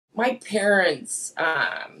my parents,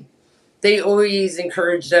 they always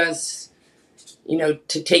encouraged us,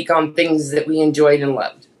 to take on things that we enjoyed and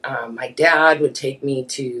loved. My dad would take me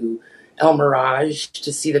to El Mirage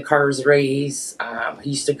to see the cars race. I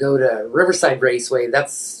used to go to Riverside Raceway.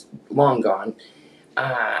 That's long gone.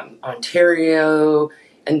 Ontario.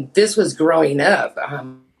 And this was growing up.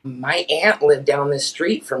 My aunt lived down the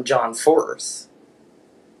street from John Force.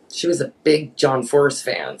 She was a big John Force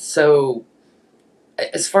fan. So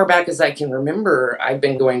as far back as I can remember, I've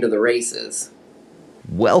been going to the races.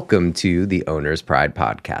 Welcome to the Owner's Pride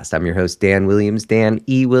Podcast. I'm your host, Dan Williams, Dan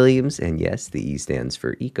E. Williams, and yes, the E stands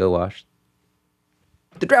for Eco Wash.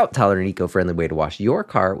 The drought-tolerant, eco-friendly way to wash your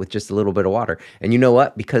car with just a little bit of water. And you know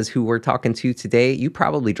what? Because who we're talking to today, you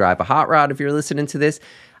probably drive a hot rod if you're listening to this.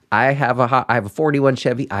 I have a 41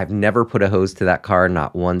 Chevy. I've never put a hose to that car,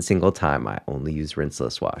 not one single time. I only use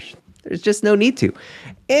rinseless wash. There's just no need to.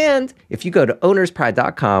 And if you go to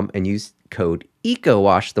ownerspride.com and use code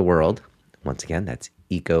EcoWashTheWorld, once again, that's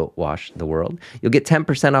EcoWashTheWorld, you'll get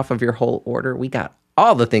 10% off of your whole order. We got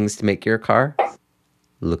all the things to make your car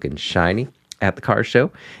looking shiny at the car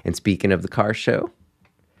show. And speaking of the car show,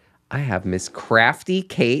 I have Miss Crafty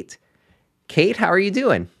Kate. Kate, how are you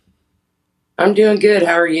doing? I'm doing good.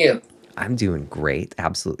 How are you? I'm doing great.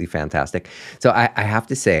 Absolutely fantastic. So I have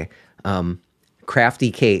to say,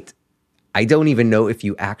 Crafty Kate, I don't even know if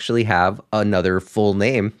you actually have another full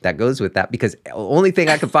name that goes with that, because the only thing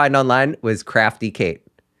I could find online was Crafty Kate.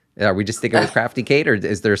 Are we just sticking with Crafty Kate, or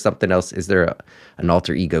is there something else? Is there an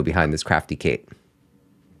alter ego behind this Crafty Kate?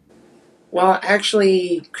 Well,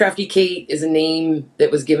 actually, Crafty Kate is a name that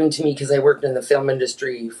was given to me because I worked in the film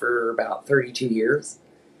industry for about 32 years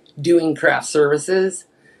doing craft services.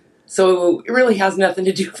 So it really has nothing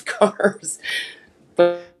to do with cars,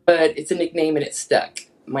 but it's a nickname and it stuck.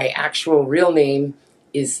 My actual real name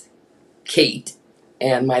is Kate,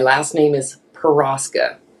 and my last name is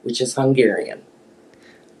Paraska, which is Hungarian.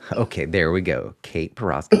 Okay, there we go. Kate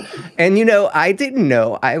Paraska. And I didn't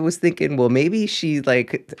know. I was thinking, well, maybe she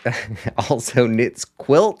also knits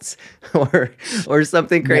quilts or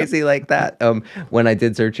something crazy like that. When I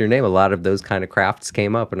did search your name, a lot of those kind of crafts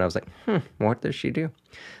came up, and I was like, what does she do?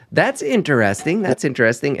 That's interesting.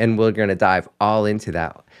 And we're going to dive all into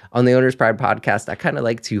that. On the Owner's Pride podcast, I kind of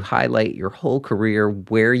like to highlight your whole career,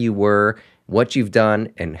 where you were, what you've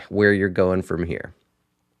done, and where you're going from here.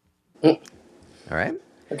 All right?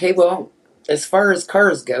 Okay, well, as far as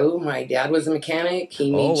cars go, my dad was a mechanic.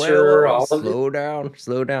 He made sure all of it.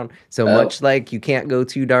 Slow down. So much like you can't go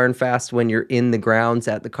too darn fast when you're in the grounds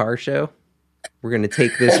at the car show, we're going to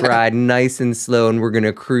take this ride nice and slow, and we're going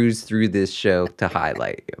to cruise through this show to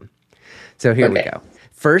highlight you. So here we go.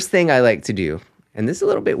 First thing I like to do, and this is a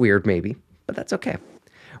little bit weird maybe, but that's okay.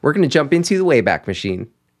 We're going to jump into the Wayback Machine,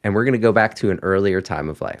 and we're going to go back to an earlier time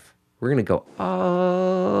of life. We're going to go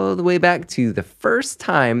all the way back to the first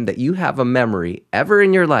time that you have a memory ever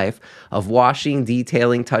in your life of washing,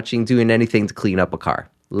 detailing, touching, doing anything to clean up a car.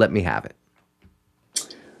 Let me have it.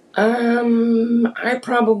 I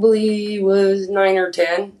probably was 9 or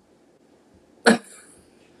 10.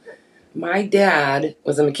 My dad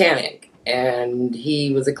was a mechanic, and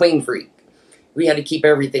he was a clean freak. We had to keep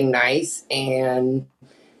everything nice, and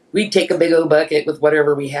we'd take a big old bucket with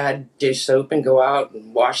whatever we had, dish soap, and go out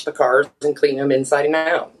and wash the cars and clean them inside and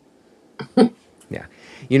out. Yeah.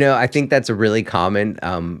 I think that's a really common,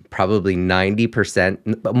 probably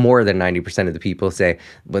 90%, more than 90% of the people say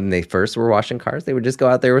when they first were washing cars, they would just go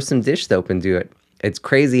out there with some dish soap and do it. It's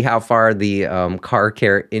crazy how far the car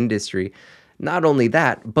care industry, not only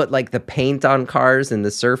that, but like the paint on cars and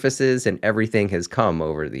the surfaces and everything has come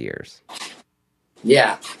over the years.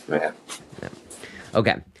 Yeah.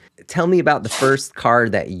 Okay. Tell me about the first car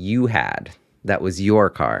that you had that was your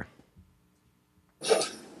car.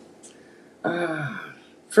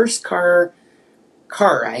 First car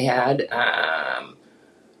I had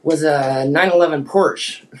was a 911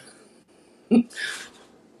 Porsche.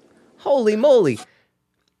 Holy moly.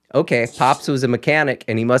 Okay, Pops was a mechanic,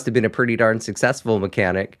 and he must have been a pretty darn successful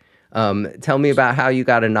mechanic. Tell me about how you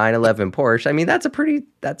got a 911 Porsche. I mean, that's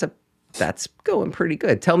going pretty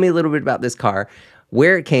good. Tell me a little bit about this car,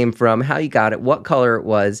 where it came from, how you got it, what color it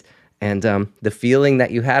was, and the feeling that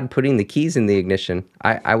you had putting the keys in the ignition.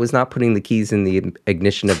 I was not putting the keys in the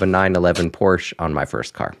ignition of a 911 Porsche on my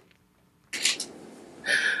first car.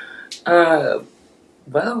 I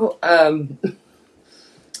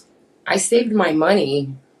saved my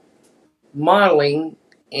money modeling,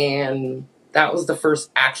 and that was the first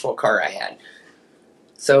actual car I had.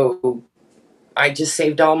 So I just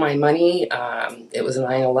saved all my money. It was a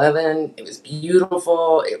 911. It was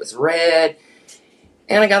beautiful. It was red.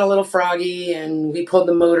 And I got a little froggy, and we pulled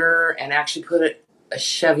the motor and actually put a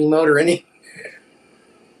Chevy motor in it.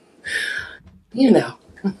 You know.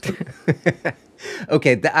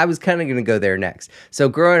 Okay, I was kind of going to go there next. So,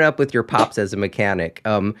 growing up with your pops as a mechanic,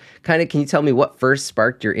 kind of, can you tell me what first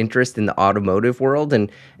sparked your interest in the automotive world,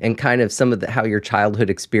 and kind of some of how your childhood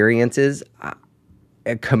experiences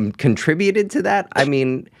contributed to that? I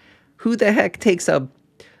mean, who the heck takes a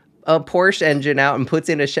Porsche engine out and puts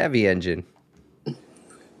in a Chevy engine?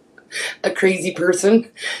 A crazy person,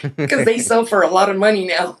 because they sell for a lot of money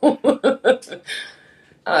now.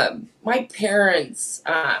 My parents,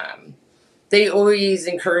 they always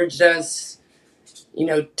encouraged us,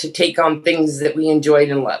 to take on things that we enjoyed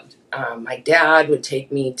and loved. My dad would take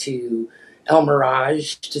me to El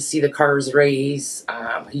Mirage to see the cars race.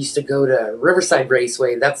 I used to go to Riverside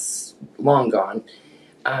Raceway. That's long gone.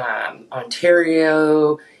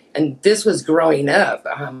 Ontario. And this was growing up.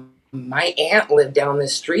 My aunt lived down the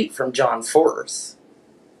street from John Force.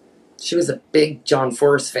 She was a big John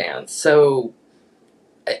Force fan. So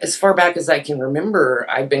as far back as I can remember,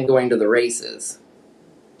 I've been going to the races.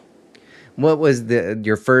 What was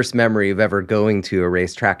your first memory of ever going to a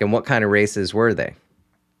racetrack, and what kind of races were they?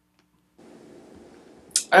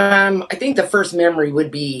 I think the first memory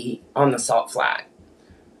would be on the Salt Flat,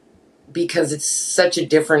 because it's such a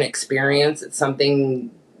different experience. It's something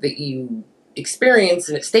that you experience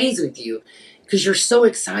and it stays with you because you're so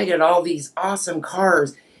excited, all these awesome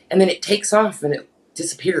cars, and then it takes off and it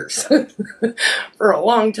disappears for a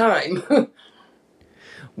long time.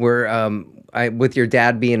 With your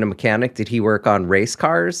dad being a mechanic, did he work on race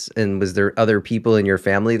cars? And was there other people in your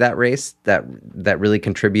family that raced that really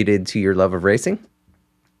contributed to your love of racing?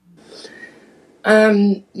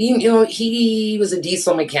 He was a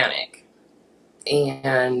diesel mechanic,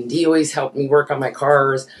 and he always helped me work on my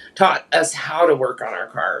cars, taught us how to work on our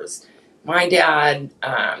cars. My dad,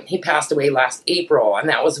 he passed away last April, and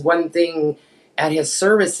that was one thing at his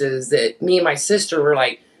services that me and my sister were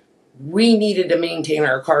like, we needed to maintain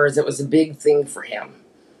our cars. It was a big thing for him.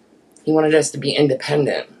 He wanted us to be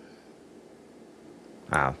independent.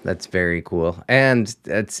 Wow, that's very cool. And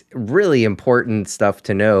that's really important stuff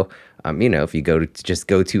to know. If you go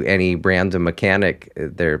to any random mechanic,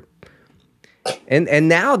 and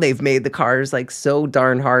now they've made the cars like so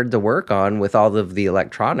darn hard to work on with all of the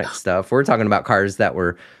electronic stuff. We're talking about cars that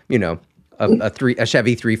were, a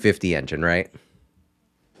Chevy 350 engine, right?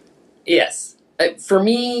 Yes. For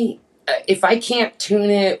me, if I can't tune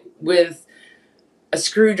it with a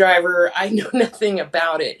screwdriver, I know nothing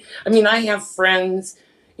about it. I mean, I have friends,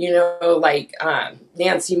 like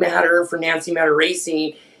Nancy Matter for Nancy Matter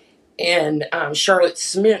Racing, and Charlotte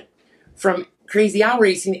Smith from Crazy Owl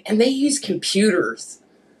Racing, and they use computers.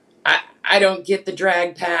 I don't get the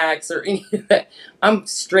drag packs or any of that. I'm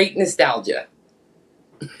straight nostalgia.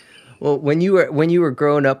 Well, when you were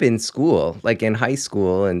growing up in school, like in high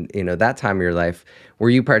school and that time of your life, were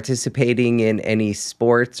you participating in any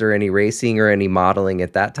sports or any racing or any modeling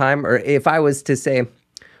at that time? Or if I was to say,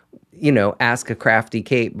 ask a Crafty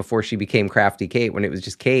Kate before she became Crafty Kate, when it was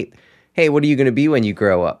just Kate, hey, what are you going to be when you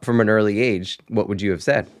grow up from an early age? What would you have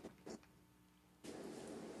said?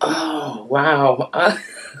 Oh, wow.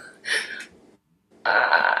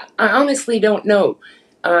 I honestly don't know.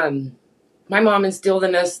 My mom instilled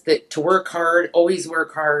in us that to work hard, always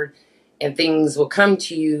work hard, and things will come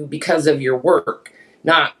to you because of your work,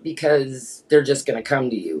 not because they're just going to come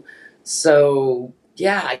to you. So,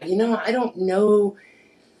 yeah, I don't know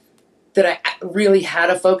that I really had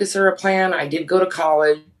a focus or a plan. I did go to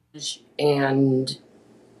college, and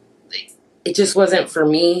it just wasn't for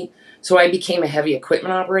me. So I became a heavy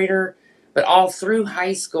equipment operator. But all through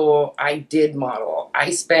high school, I did model.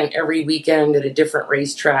 I spent every weekend at a different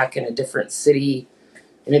racetrack in a different city,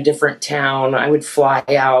 in a different town. I would fly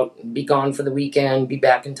out, be gone for the weekend, be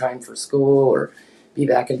back in time for school, or be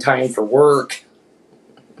back in time for work.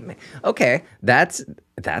 Okay, that's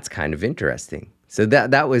kind of interesting. So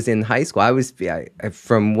that was in high school.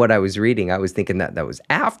 From what I was reading, I was thinking that was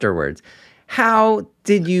afterwards. How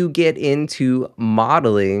did you get into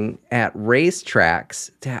modeling at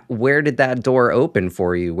racetracks? Where did that door open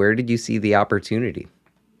for you? Where did you see the opportunity?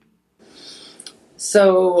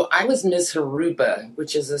 So I was Miss Harupa,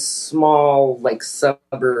 which is a small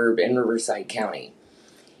suburb in Riverside County.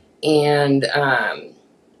 And a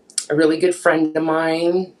really good friend of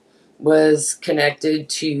mine was connected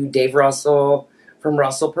to Dave Russell from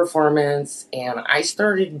Russell Performance. And I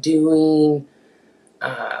started doing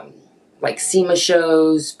SEMA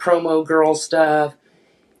shows, promo girl stuff.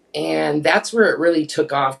 And that's where it really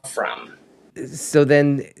took off from. So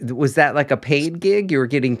then, was that like a paid gig? You were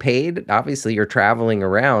getting paid? Obviously, you're traveling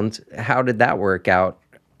around. How did that work out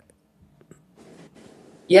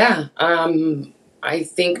Yeah. I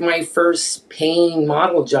think my first paying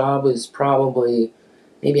model job was probably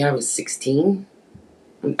maybe I was 16.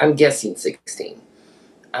 I'm guessing 16.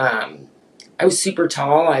 I was super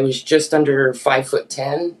tall. I was just under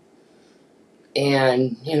 5'10",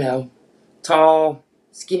 and tall,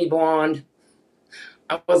 skinny blonde.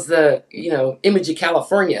 I was the image of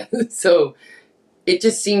California, so it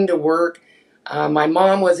just seemed to work. My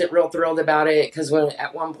mom wasn't real thrilled about it because when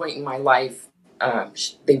at one point in my life,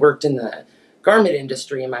 they worked in the garment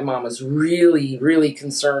industry, and my mom was really, really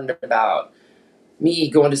concerned about me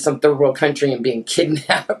going to some third world country and being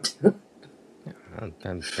kidnapped.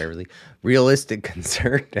 I'm fairly realistic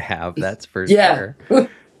concern to have, that's for Yeah. sure.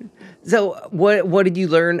 So what did you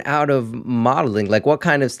learn out of modeling? Like, what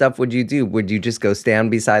kind of stuff would you do? Would you just go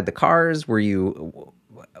stand beside the cars? Were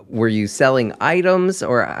you selling items?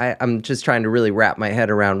 Or I'm just trying to really wrap my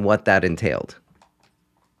head around what that entailed.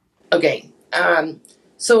 Okay.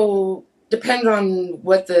 So depend on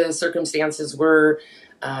what the circumstances were.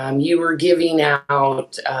 You were giving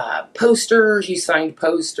out posters, you signed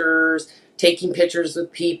posters, taking pictures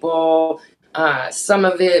with people. Some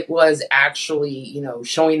of it was actually,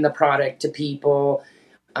 showing the product to people.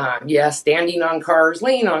 Yeah, standing on cars,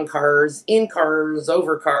 laying on cars, in cars,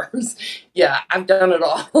 over cars. Yeah, I've done it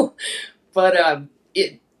all. But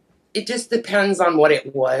it just depends on what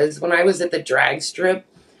it was. When I was at the drag strip,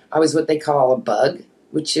 I was what they call a bug,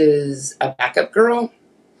 which is a backup girl.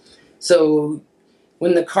 So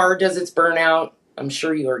when the car does its burnout, I'm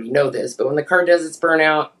sure you already know this, but when the car does its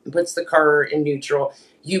burnout and puts the car in neutral,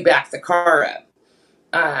 you back the car up.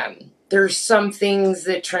 There's some things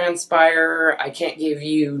that transpire. I can't give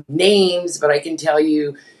you names, but I can tell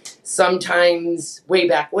you sometimes way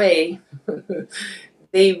back way,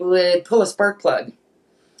 they would pull a spark plug.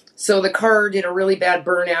 So the car did a really bad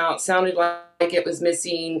burnout, sounded like it was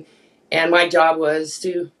missing, and my job was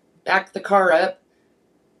to back the car up,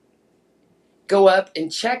 go up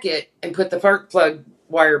and check it, and put the spark plug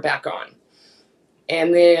wire back on.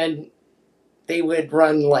 And then they would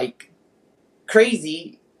run like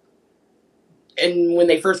crazy, and when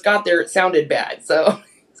they first got there, it sounded bad. So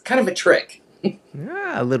it's kind of a trick.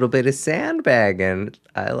 Yeah, a little bit of sandbagging.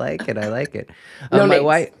 I like it. I like it. No My names.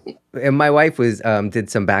 wife and my wife was did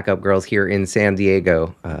some backup girls here in San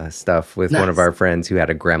Diego stuff with one of Nice. our friends who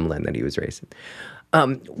had a gremlin that he was racing.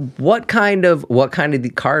 What kind of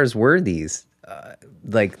the cars were these?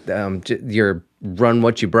 Your run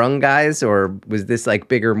what you brung guys, or was this like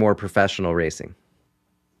bigger, more professional racing?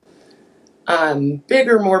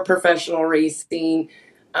 Bigger, more professional racing.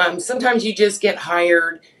 Sometimes you just get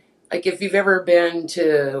hired. Like if you've ever been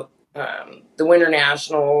to the Winter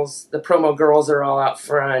Nationals, the promo girls are all out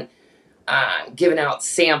front, giving out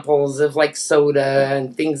samples of like soda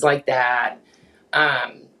and things like that.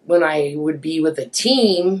 When I would be with a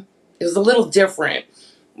team, it was a little different.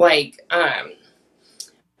 Like, I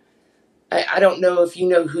don't know if you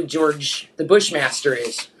know who George the Bushmaster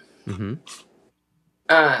is. Mm-hmm.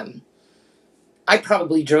 I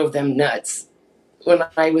probably drove them nuts when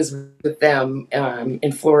I was with them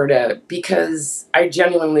in Florida because I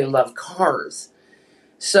genuinely love cars.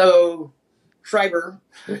 So Schreiber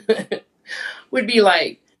would be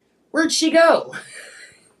like, "Where'd she go?"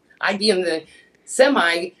 I'd be in the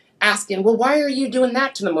semi asking, "Well, why are you doing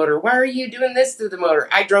that to the motor? Why are you doing this to the motor?"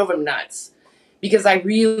 I drove him nuts because I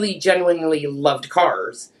really genuinely loved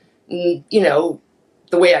cars. And,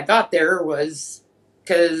 the way I got there was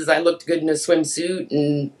because I looked good in a swimsuit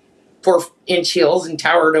and 4-inch heels and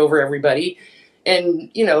towered over everybody.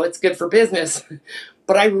 And, it's good for business.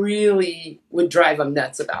 But I really would drive them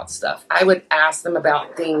nuts about stuff. I would ask them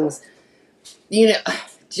about things,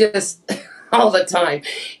 just all the time.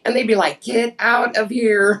 And they'd be like, "Get out of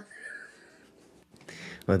here."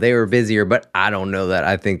 Well, they were busier, but I don't know that.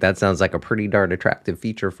 I think that sounds like a pretty darn attractive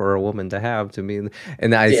feature for a woman to have to me.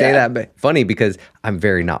 And I say Yeah. that but funny because I'm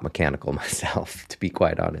very not mechanical myself, to be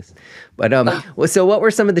quite honest. But so what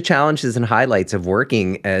were some of the challenges and highlights of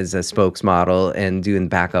working as a spokesmodel and doing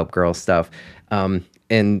backup girl stuff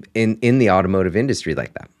in the automotive industry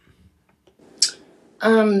like that?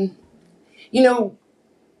 You know,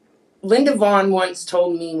 Linda Vaughn once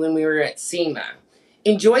told me when we were at SEMA,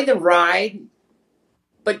 enjoy the ride,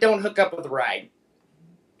 but don't hook up with the ride.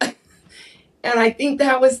 And I think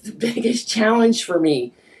that was the biggest challenge for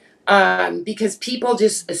me because people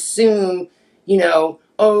just assume,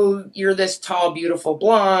 oh, you're this tall, beautiful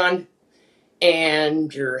blonde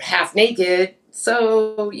and you're half naked.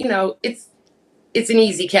 So, it's an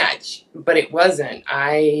easy catch, but it wasn't.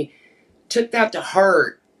 I took that to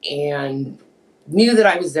heart and knew that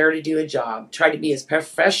I was there to do a job, tried to be as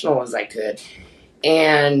professional as I could.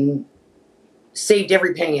 And saved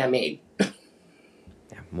every penny I made.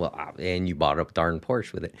 Well, and you bought a darn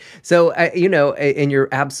Porsche with it. So, you know, and you're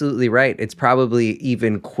absolutely right. It's probably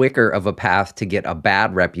even quicker of a path to get a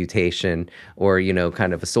bad reputation or, you know,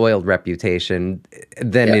 kind of a soiled reputation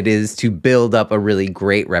than Yeah. it is to build up a really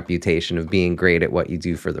great reputation of being great at what you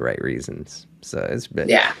do for the right reasons. So it's been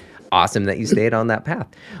Yeah. awesome that you stayed on that path.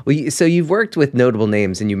 Well, so you've worked with notable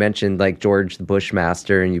names, and you mentioned like George the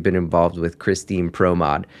Bushmaster, and you've been involved with Christine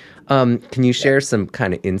ProMod. Can you share some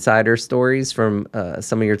kind of insider stories from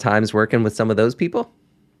some of your times working with some of those people?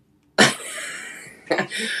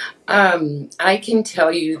 I can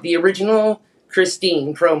tell you the original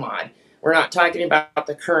Christine ProMod. We're not talking about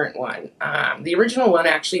the current one. The original one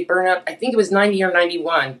actually burned up, I think it was 90 or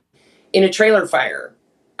 91, in a trailer fire.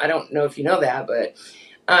 I don't know if you know that, but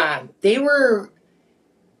they were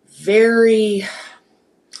very...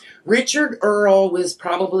 Richard Earl was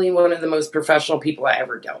probably one of the most professional people I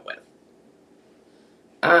ever dealt with.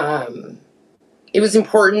 It was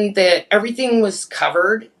important that everything was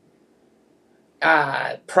covered,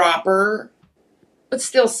 proper, but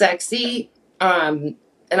still sexy. And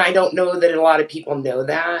I don't know that a lot of people know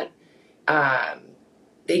that.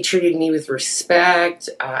 They treated me with respect.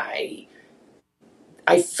 I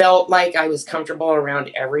felt like I was comfortable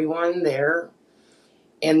around everyone there.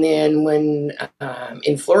 And then when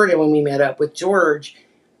in Florida, when we met up with George,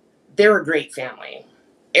 they're a great family.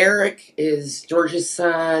 Eric is George's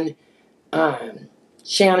son.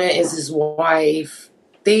 Shanna is his wife.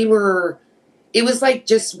 It was like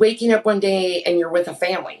just waking up one day and you're with a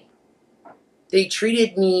family. They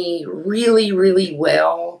treated me really, really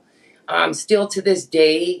well. Still to this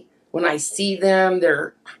day, when I see them,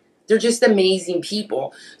 they're just amazing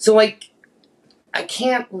people. So like, I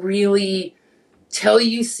can't really tell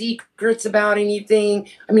you secrets about anything.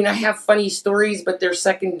 I mean, I have funny stories, but they're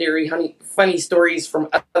secondary funny stories from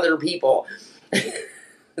other people.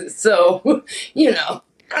 So, you know,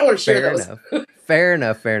 I don't want to share Fair those. enough. Fair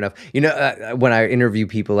enough. Fair enough. You know, when I interview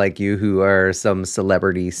people like you who are some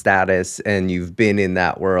celebrity status and you've been in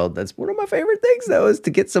that world, that's one of my favorite things, though, is to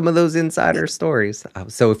get some of those insider stories.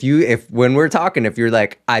 So if when we're talking, if you're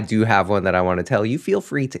like, I do have one that I want to tell you, feel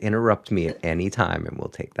free to interrupt me at any time and we'll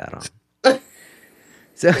take that on.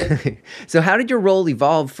 So, so how did your role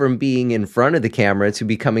evolve from being in front of the camera to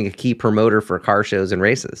becoming a key promoter for car shows and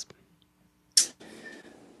races?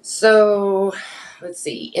 So, let's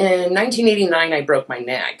see. In 1989, I broke my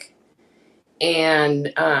neck.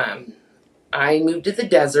 And I moved to the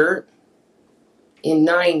desert in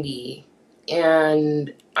 90.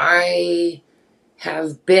 And I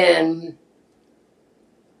have been,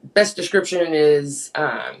 best description is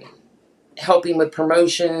helping with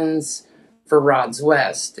promotions for Rods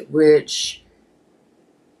West, which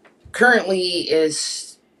currently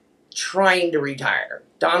is trying to retire.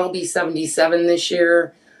 Dann will be 77 this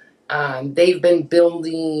year. They've been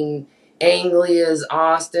building Anglias,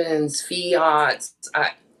 Austins, Fiats,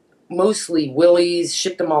 mostly Willys,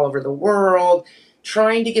 shipped them all over the world,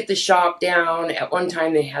 trying to get the shop down. At one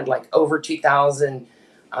time, they had like over 2,000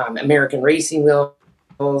 American racing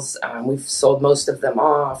wheels. We've sold most of them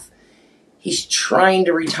off. He's trying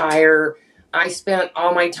to retire. I spent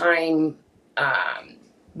all my time, I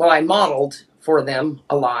modeled for them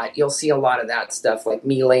a lot. You'll see a lot of that stuff, like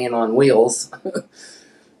me laying on wheels.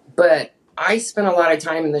 But I spent a lot of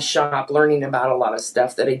time in the shop learning about a lot of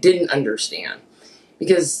stuff that I didn't understand.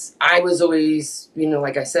 Because I was always, you know,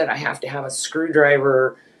 like I said, I have to have a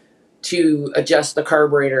screwdriver to adjust the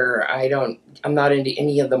carburetor. I'm not into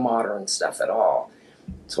any of the modern stuff at all.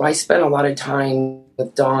 So I spent a lot of time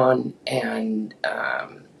with Dann and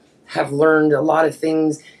have learned a lot of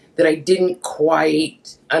things that I didn't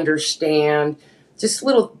quite understand. Just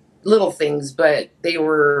little things, but they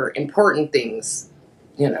were important things,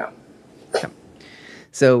 you know.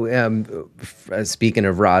 So, speaking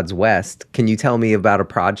of Rods West, can you tell me about a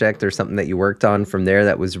project or something that you worked on from there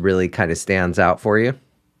that was really kind of stands out for you?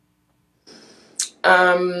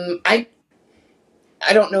 I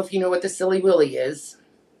don't know if you know what the Silly Willy is,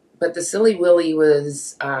 but the Silly Willy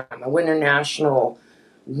was a Winter National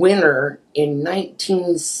winner in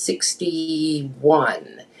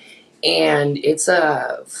 1961. And it's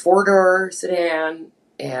a four-door sedan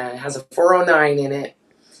and has a 409 in it.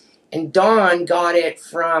 And Dawn got it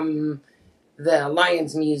from the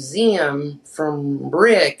Lions Museum from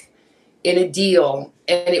Rick in a deal,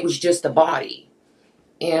 and it was just a body.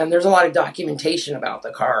 And there's a lot of documentation about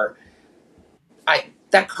the car.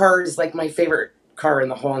 That car is like my favorite car in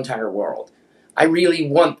the whole entire world. I really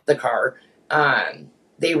want the car.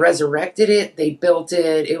 They resurrected it. They built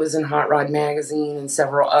it. It was in Hot Rod Magazine and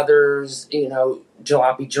several others, you know,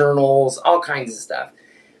 Jalopy journals, all kinds of stuff.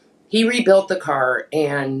 he rebuilt the car,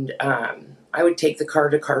 and I would take the car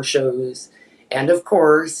to car shows, and of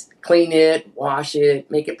course, clean it, wash it,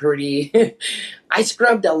 make it pretty. I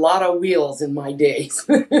scrubbed a lot of wheels in my days.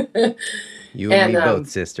 You and And me both,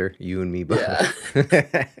 sister. You and me yeah,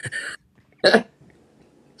 both.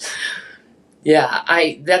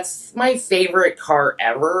 yeah, that's my favorite car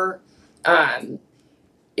ever. Um,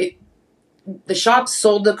 it the shop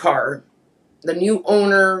sold the car. The new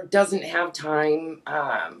owner doesn't have time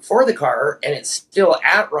for the car, and it's still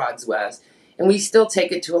at Rod's West, and we still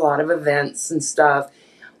take it to a lot of events and stuff.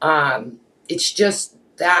 It's just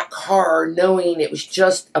that car, knowing it was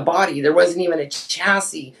just a body, there wasn't even a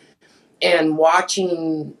chassis, and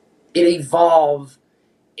watching it evolve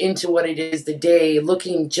into what it is today,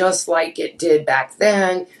 looking just like it did back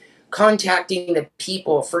then, contacting the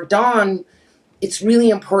people. For Dann, it's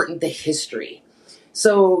really important, the history.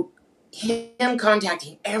 So him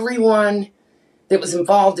contacting everyone that was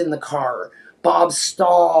involved in the car, Bob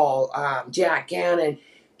Stahl, Jack Gannon,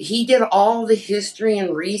 he did all the history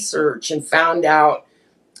and research and found out,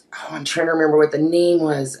 I'm trying to remember what the name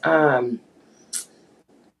was.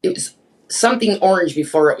 It was something orange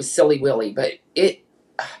before it was Silly Willy, but it's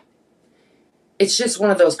just one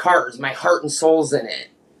of those cars. My heart and soul's in it.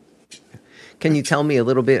 Can you tell me a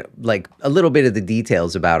little bit of the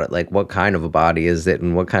details about it? Like, what kind of a body is it,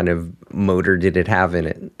 and what kind of motor did it have in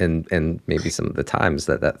it, and maybe some of the times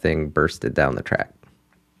that thing bursted down the track?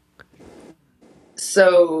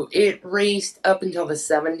 So it raced up until the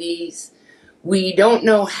 70s. We don't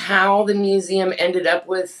know how the museum ended up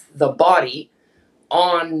with the body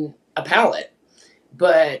on a pallet,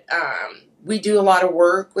 but we do a lot of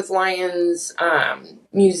work with Lions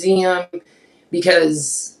Museum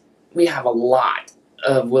because we have a lot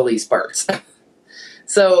of Willie's parts.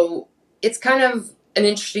 So it's kind of an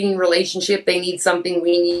interesting relationship. They need something,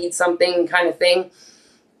 we need something kind of thing.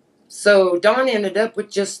 So Don ended up with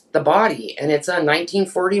just the body, and it's a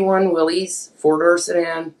 1941 Willys 4-door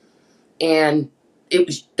sedan, and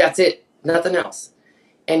that's it, nothing else.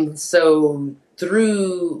 And so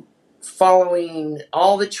through following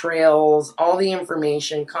all the trails, all the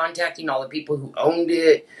information, contacting all the people who owned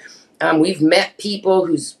it, we've met people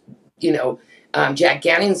who's, Jack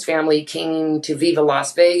Gannon's family came to Viva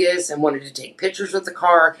Las Vegas and wanted to take pictures with the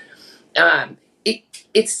car.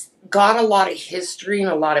 It's got a lot of history,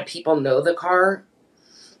 and a lot of people know the car.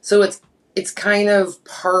 So it's kind of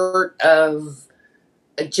part of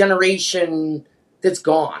a generation that's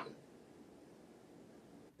gone.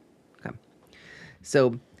 Okay.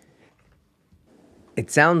 So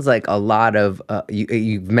it sounds like a lot of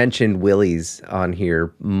you've mentioned Willys on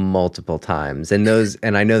here multiple times, and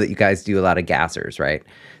I know that you guys do a lot of gassers, right?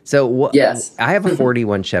 So Yes. I have a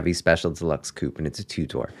 41 Chevy Special Deluxe Coupe, and it's a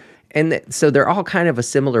 2-door. And so they're all kind of a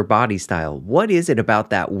similar body style. What is it about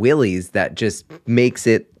that Willys that just makes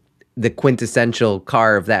it the quintessential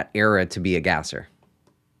car of that era to be a gasser?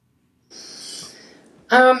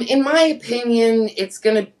 In my opinion, it's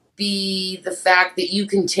going to be the fact that you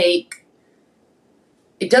can take,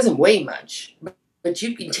 it doesn't weigh much, but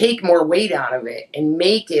you can take more weight out of it and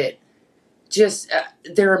make it just,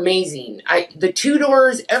 they're amazing. The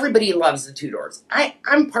 2-doors, everybody loves the 2-doors.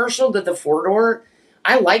 I'm partial to the 4-door.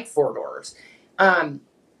 I like 4-doors.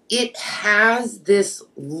 It has this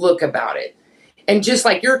look about it. And just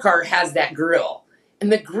like your car has that grill.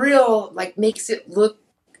 And the grill makes it look,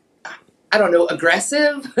 I don't know,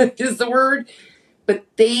 aggressive is the word. But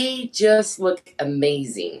they just look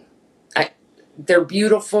amazing. They're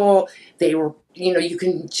beautiful. They were, you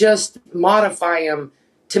can just modify them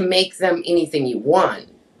to make them anything you want.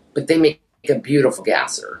 But they make a beautiful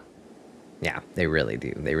gasser. Yeah, they really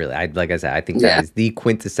do. Like I said, I think that is the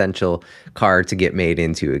quintessential car to get made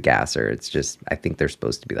into a gasser. It's just, I think they're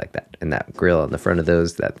supposed to be like that. And that grill on the front of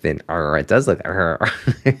those, that thin, it does look.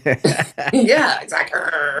 Yeah, exactly.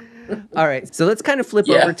 All right, so let's kind of flip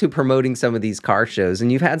over to promoting some of these car shows.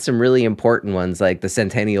 And you've had some really important ones like the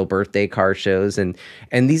Centennial Birthday car shows, and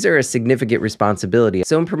these are a significant responsibility.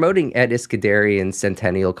 So in promoting Ed Iskandarian's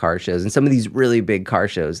Centennial car shows and some of these really big car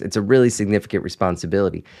shows, it's a really significant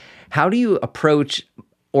responsibility. How do you approach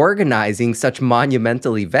organizing such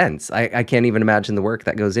monumental events? I can't even imagine the work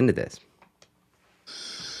that goes into this.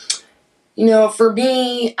 For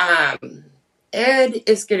me, Ed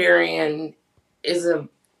Iskandarian is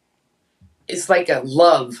like a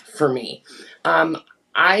love for me.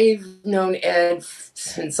 I've known Ed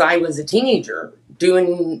since I was a teenager,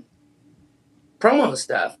 doing promo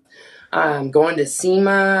stuff, going to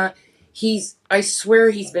SEMA. I swear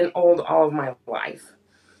he's been old all of my life.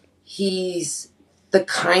 He's the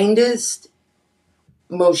kindest,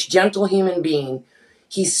 most gentle human being.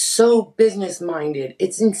 He's so business minded.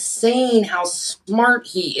 It's insane how smart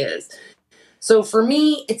he is. So for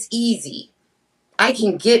me, it's easy. I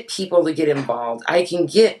can get people to get involved. I can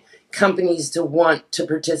get companies to want to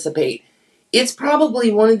participate. It's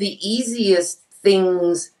probably one of the easiest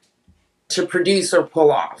things to produce or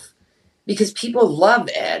pull off because people love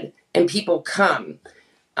Ed and people come.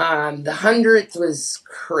 The 100th was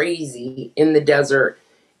crazy in the desert,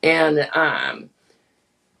 and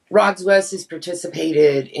Rods West has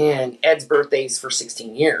participated in Ed's birthdays for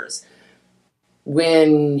 16 years.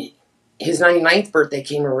 When his 99th birthday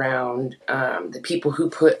came around, the people who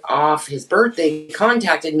put off his birthday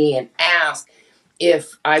contacted me and asked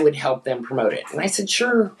if I would help them promote it. And I said,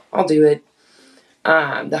 sure, I'll do it.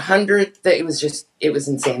 The 100th, it was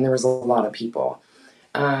insane. There was a lot of people.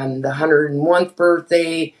 The 101st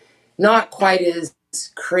birthday, not quite as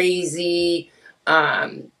crazy.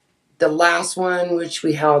 The last one, which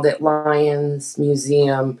we held at Lions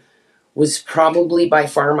Museum, was probably by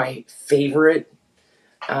far my favorite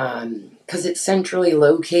because it's centrally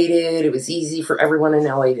located. It was easy for everyone in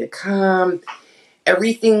LA to come.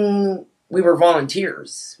 Everything, we were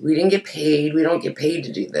volunteers. We didn't get paid. We don't get paid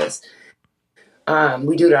to do this.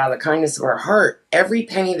 We do it out of the kindness of our heart. Every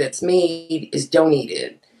penny that's made is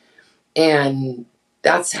donated. And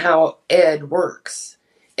that's how Ed works.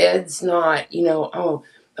 Ed's not, oh,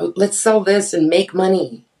 let's sell this and make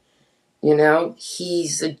money.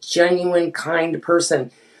 He's a genuine, kind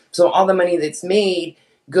person. So all the money that's made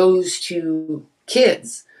goes to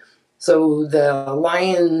kids. So the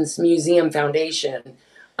Lions Museum Foundation,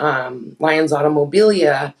 Lions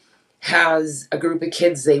Automobilia, has a group of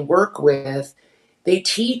kids they work with. They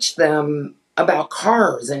teach them about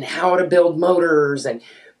cars and how to build motors, and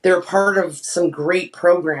they're part of some great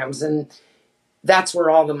programs, and that's where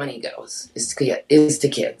all the money goes, is to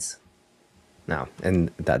kids. No,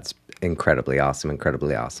 and that's incredibly awesome.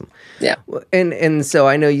 Yeah. And so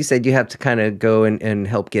I know you said you have to kind of go and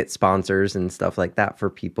help get sponsors and stuff like that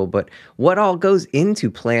for people, but what all goes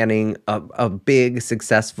into planning a big,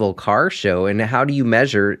 successful car show, and how do you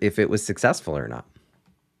measure if it was successful or not?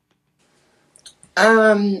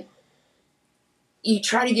 You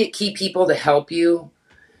try to get key people to help you.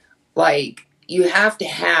 Like, you have to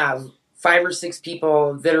have 5 or 6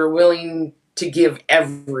 people that are willing to give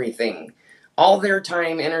everything, all their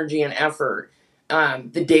time, energy, and effort,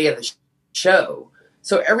 the day of the show.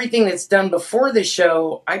 So everything that's done before the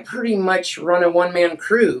show, I pretty much run a one-man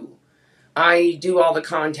crew. I do all the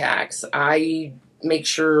contacts. I make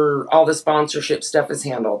sure all the sponsorship stuff is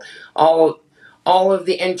handled. All of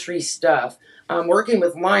the entry stuff. Working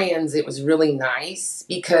with Lions, it was really nice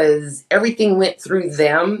because everything went through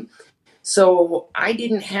them. So I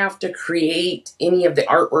didn't have to create any of the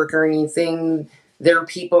artwork or anything. Their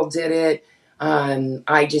people did it.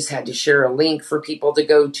 I just had to share a link for people to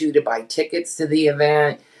go to buy tickets to the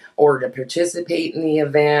event or to participate in the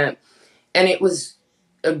event. And it was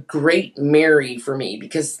a great marry for me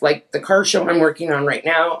because, like, the car show I'm working on right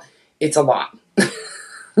now, it's a lot.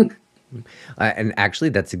 And actually,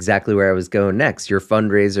 that's exactly where I was going next. Your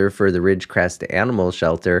fundraiser for the Ridgecrest Animal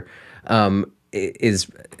Shelter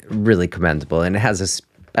is really commendable, and it has a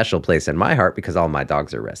special place in my heart because all my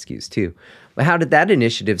dogs are rescues too. But how did that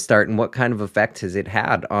initiative start, and what kind of effect has it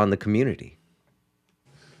had on the community?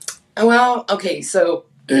 Well, okay, so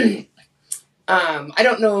I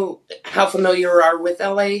don't know how familiar you are with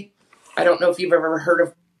LA. I don't know if you've ever heard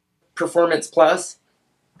of Performance Plus.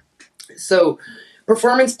 So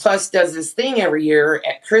Performance Plus does this thing every year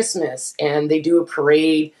at Christmas, and they do a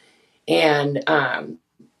parade, and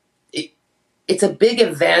it's a big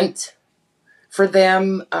event for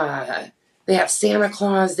them. They have Santa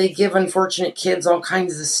Claus. They give unfortunate kids all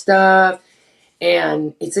kinds of stuff,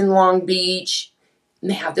 and it's in Long Beach, and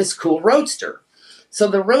they have this cool roadster. So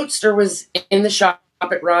the roadster was in the shop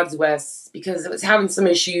at Rods West because it was having some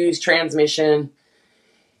issues, transmission,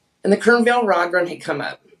 and the Kernville Rod Run had come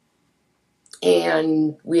up.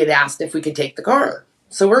 And we had asked if we could take the car.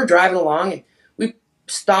 So we're driving along, and we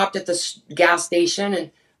stopped at the gas station,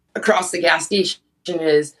 and across the gas station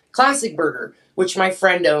is Classic Burger, which my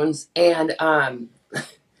friend owns. And I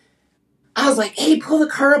was like, hey, pull the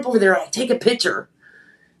car up over there. I'll take a picture.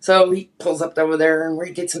 So he pulls up over there, and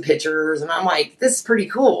we get some pictures. And I'm like, this is pretty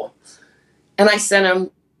cool. And I sent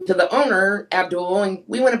him to the owner, Abdul, and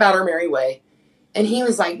we went about our merry way. And he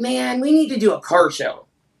was like, man, we need to do a car show.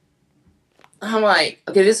 I'm like,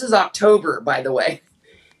 okay, this is October, by the way.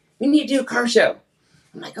 We need to do a car show.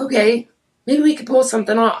 I'm like, okay, maybe we could pull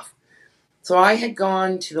something off. So I had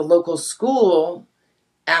gone to the local school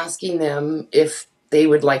asking them if they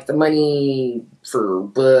would like the money for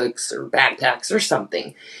books or backpacks or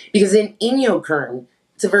something. Because in Inyokern,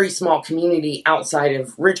 a very small community outside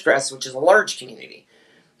of Ridgecrest, which is a large community.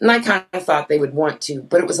 And I kind of thought they would want to,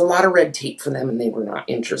 but it was a lot of red tape for them and they were not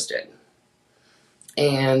interested.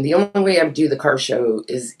 And the only way I would do the car show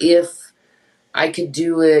is if I could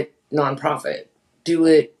do it nonprofit, do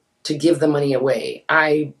it to give the money away.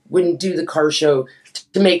 I wouldn't do the car show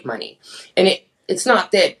to make money. And it's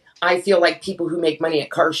not that I feel like people who make money at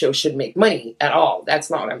car shows should make money at all. That's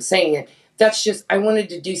not what I'm saying. That's just, I wanted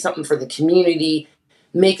to do something for the community,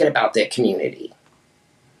 make it about that community.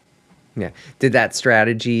 Yeah. Did that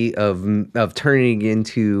strategy of turning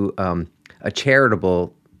into a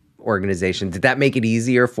charitable organization, did that make it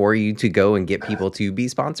easier for you to go and get people to be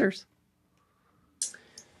sponsors?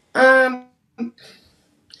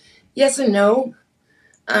 Yes and no.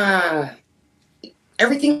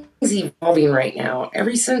 Everything's evolving right now.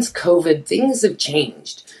 Ever since COVID, things have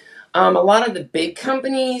changed. A lot of the big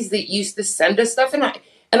companies that used to send us stuff, and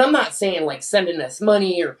I'm not saying like sending us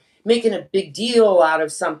money or making a big deal out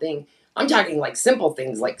of something. I'm talking like simple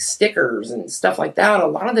things like stickers and stuff like that. A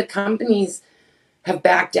lot of the companies have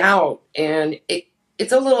backed out, and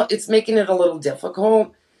it's making it a little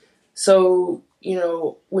difficult. So,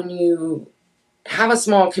 when you have a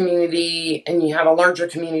small community and you have a larger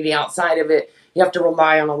community outside of it, you have to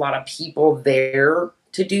rely on a lot of people there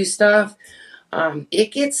to do stuff.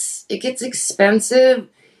 It gets expensive,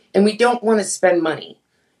 and we don't want to spend money.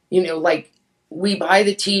 Like we buy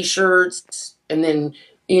the t-shirts and then,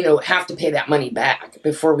 have to pay that money back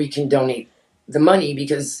before we can donate the money,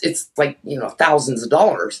 because it's like, thousands of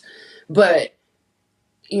dollars. But,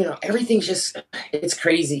 everything's it's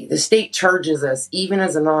crazy. The state charges us, even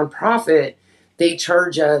as a nonprofit, they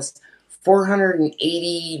charge us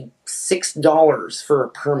 $486 for a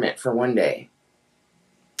permit for one day.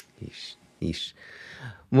 Yeesh.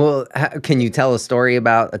 Well, can you tell a story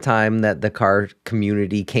about a time that the car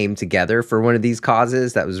community came together for one of these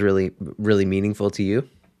causes that was really, really meaningful to you?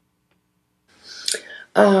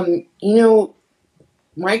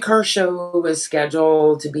 My car show was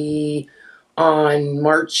scheduled to be on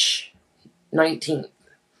March 19th,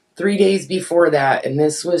 3 days before that, and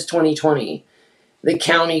this was 2020. The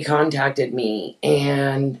county contacted me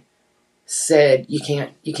and said, you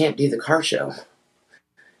can't do the car show.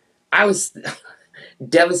 I was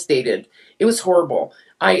devastated. It was horrible.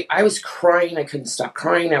 I was crying. I couldn't stop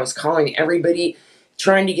crying. I was calling everybody,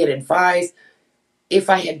 trying to get advice. If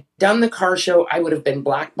I had done the car show, I would have been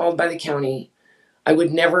blackballed by the county. I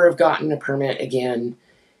would never have gotten a permit again.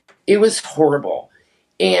 It was horrible.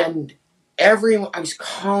 And I was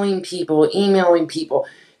calling people, emailing people,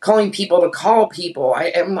 calling people to call people.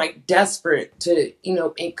 I am like desperate to,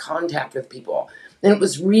 make contact with people. And it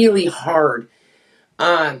was really hard.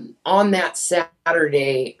 On that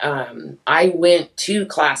Saturday, I went to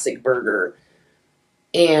Classic Burger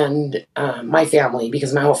and my family,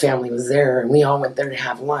 because my whole family was there, and we all went there to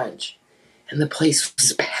have lunch. And the place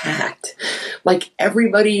was packed. Like,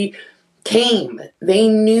 everybody came. They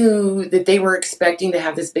knew that they were expecting to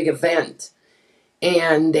have this big event.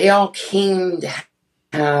 And they all came to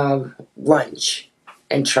have lunch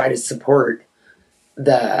and try to support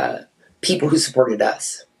the people who supported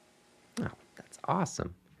us. Oh, that's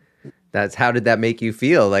awesome. How did that make you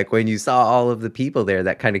feel? Like when you saw all of the people there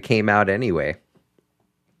that kind of came out anyway?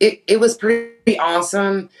 It was pretty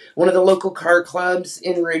awesome. One of the local car clubs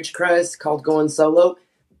in Ridgecrest called Going Solo,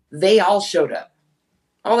 they all showed up.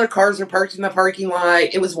 All their cars were parked in the parking lot.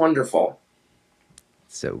 It was wonderful.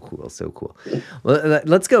 So cool, so cool. Well,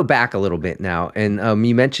 let's go back a little bit now. And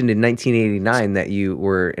you mentioned in 1989 that you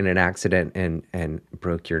were in an accident and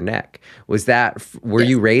broke your neck. Were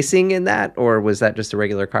you racing in that, or was that just a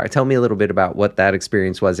regular car? Tell me a little bit about what that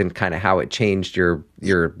experience was and kind of how it changed your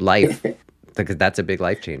life, because that's a big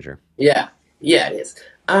life changer. Yeah, it is.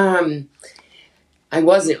 I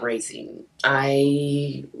wasn't racing.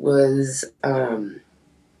 I was. I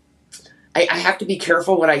have to be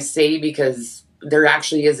careful what I say, because there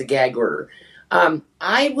actually is a gag order.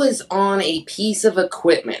 I was on a piece of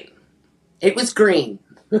equipment. It was green.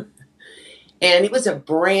 And it was a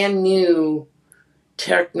brand new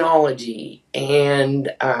technology.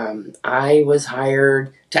 And I was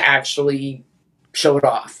hired to actually show it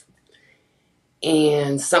off.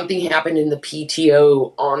 And something happened in the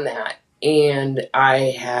PTO on that. And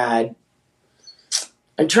I'm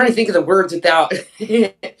trying to think of the words without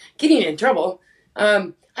getting in trouble.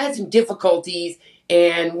 I had some difficulties,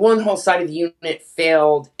 and one whole side of the unit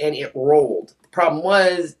failed, and it rolled. The problem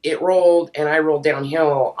was, it rolled, and I rolled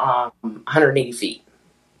downhill 180 feet.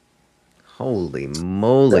 Holy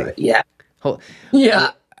moly! So, yeah.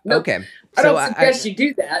 Yeah. Okay. I don't suggest you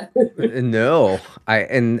do that. No,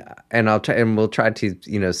 and I'll try, and we'll try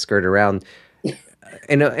to skirt around.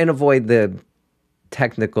 and avoid the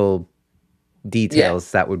technical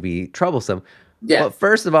details that would be troublesome. Yeah. But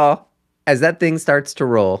first of all, as that thing starts to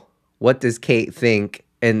roll, what does Kate think?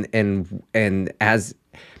 And as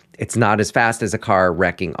it's not as fast as a car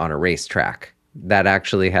wrecking on a racetrack that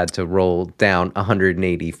actually had to roll down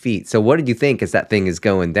 180 feet. So what did you think as that thing is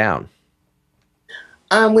going down?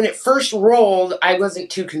 When it first rolled, I wasn't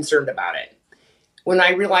too concerned about it. When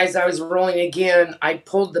I realized I was rolling again, I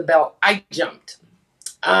pulled the belt. I jumped.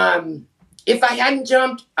 If I hadn't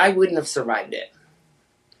jumped, I wouldn't have survived it.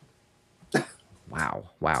 Wow.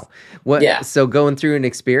 What? Yeah. So going through an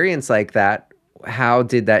experience like that, how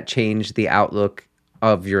did that change the outlook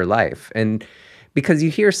of your life? And because you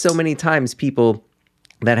hear so many times people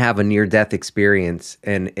that have a near-death experience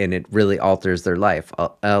and it really alters their life.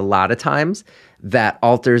 A lot of times that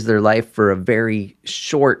alters their life for a very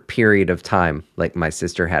short period of time. Like my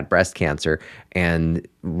sister had breast cancer, and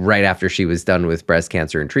right after she was done with breast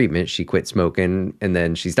cancer and treatment, she quit smoking, and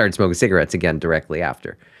then she started smoking cigarettes again directly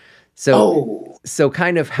after. So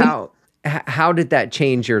kind of how did that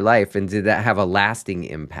change your life, and did that have a lasting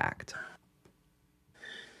impact?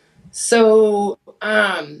 So,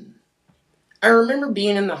 I remember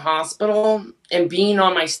being in the hospital and being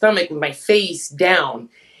on my stomach with my face down,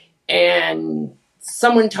 and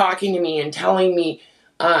someone talking to me and telling me,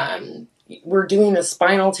 we're doing a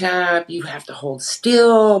spinal tap, you have to hold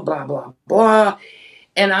still, blah, blah, blah.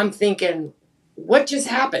 And I'm thinking, what just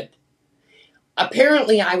happened?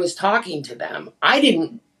 Apparently, I was talking to them. I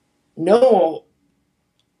didn't know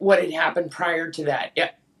what had happened prior to that.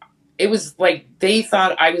 It was like they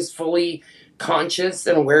thought I was fully conscious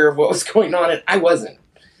and aware of what was going on, and I wasn't.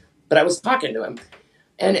 But I was talking to him.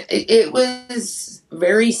 And it was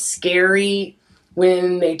very scary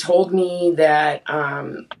when they told me that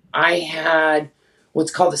I had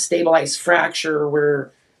what's called a stabilized fracture,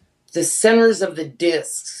 where the centers of the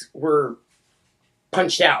discs were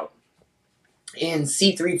punched out in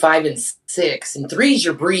C3, 5, and 6. And 3 is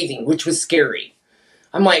your breathing, which was scary.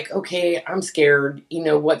 I'm like, okay, I'm scared. You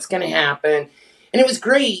know, what's going to happen? And it was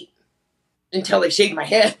great until they shaved my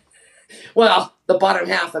head. Well, the bottom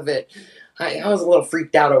half of it. I was a little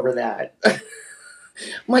freaked out over that. I'm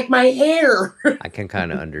like, my hair. I can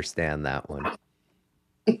kind of understand that one.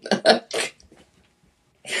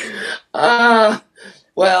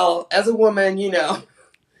 Well, as a woman, you know,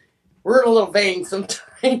 we're a little vain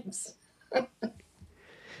sometimes.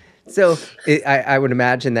 So I would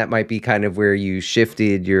imagine that might be kind of where you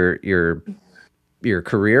shifted your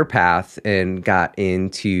career path and got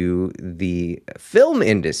into the film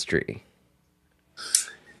industry.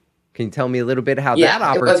 Can you tell me a little bit how that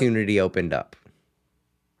opportunity opened up?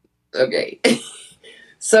 Okay.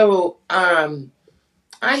 So, I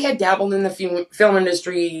had dabbled in the film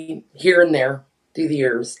industry here and there through the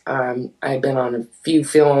years. I've been on a few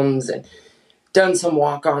films and done some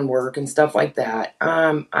walk-on work and stuff like that.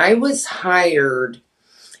 I was hired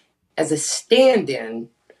as a stand-in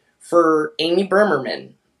for Amy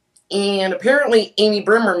Brimmerman. And apparently Amy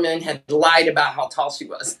Brimmerman had lied about how tall she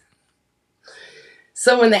was.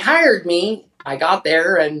 So when they hired me, I got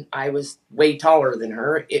there and I was way taller than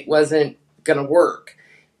her. It wasn't going to work.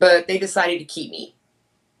 But they decided to keep me.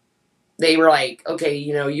 They were like, okay,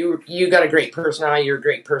 you know, you got a great personality. You're a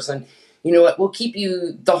great person. You know what? We'll keep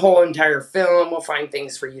you the whole entire film. We'll find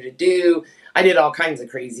things for you to do. I did all kinds of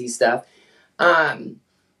crazy stuff. And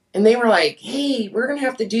they were like, hey, we're going to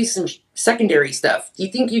have to do some secondary stuff. Do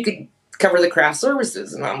you think you could cover the craft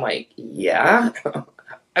services? And I'm like, yeah,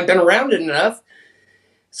 I've been around it enough.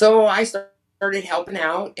 So I started helping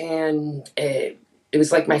out, and it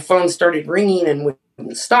was like my phone started ringing and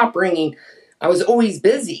wouldn't stop ringing. I was always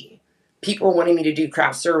busy. People wanted me to do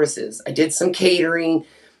craft services. I did some catering.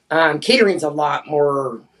 Catering's a lot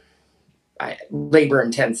more labor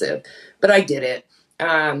intensive, but I did it.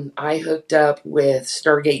 I hooked up with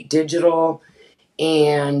Stargate Digital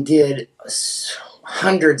and did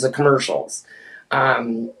hundreds of commercials.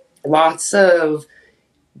 Lots of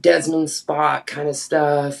Desmond Spot kind of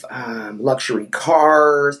stuff, luxury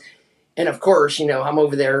cars. And of course, you know, I'm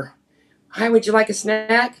over there. Hi, would you like a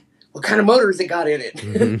snack? What kind of motor has it got in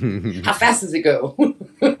it? How fast does it go?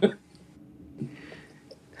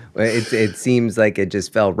 Well, it seems like it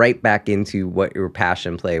just fell right back into what your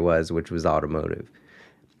passion play was, which was automotive.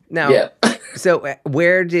 Now, yeah. So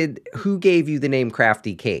who gave you the name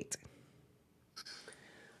Crafty Kate?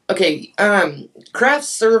 Okay, craft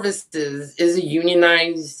services is a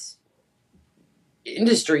unionized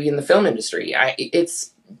industry in the film industry.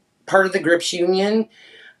 It's part of the Grips Union,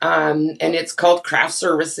 and it's called craft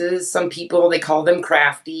services. Some people, they call them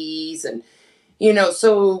crafties, and, you know,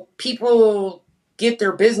 so people get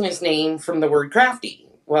their business name from the word crafty.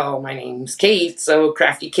 Well, my name's Kate, so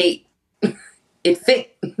Crafty Kate. It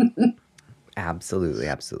fit. Absolutely,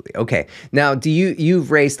 absolutely. Okay. Now,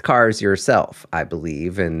 you've raced cars yourself, I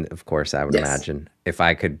believe, and of course, I would Yes. imagine if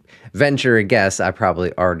I could venture a guess, I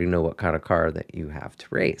probably already know what kind of car that you have to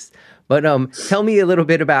race. But tell me a little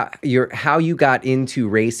bit about how you got into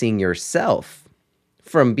racing yourself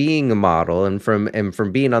from being a model and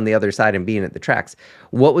from being on the other side and being at the tracks.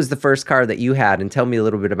 What was the first car that you had? And tell me a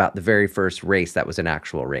little bit about the very first race that was an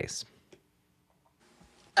actual race.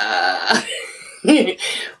 Uh,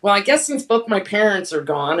 well, I guess since both my parents are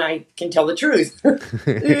gone, I can tell the truth.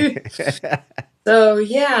 So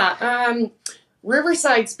yeah,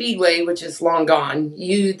 Riverside Speedway, which is long gone.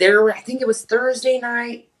 I think it was Thursday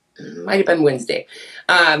night, might have been Wednesday.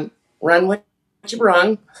 Run what you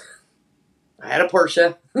brung. I had a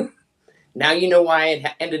Porsche. Now you know why it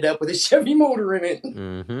ended up with a Chevy motor in it.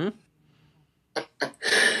 Mm-hmm.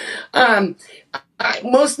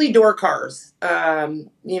 Mostly door cars.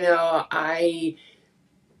 I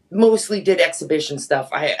mostly did exhibition stuff.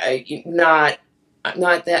 I'm not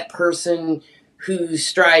that person who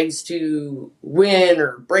strives to win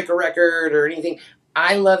or break a record or anything.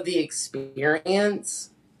 I love the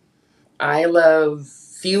experience. I love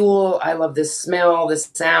fuel. I love the smell, the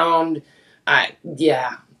sound.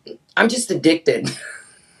 I'm just addicted.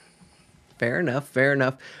 Fair enough. Fair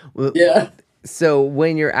enough. Well, Yeah. so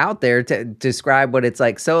when you're out there, to describe what it's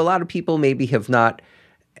like. So a lot of people maybe have not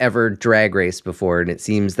ever drag raced before, and it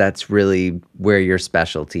seems that's really where your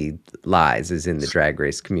specialty lies, is in the drag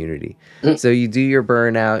race community. So you do your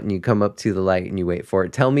burnout and you come up to the light and you wait for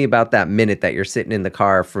it. Tell me about that minute that you're sitting in the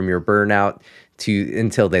car from your burnout to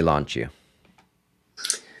until they launch you.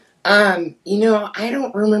 I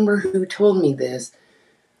don't remember who told me this,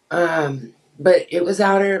 but it was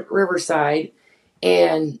out at Riverside,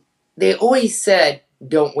 and they always said,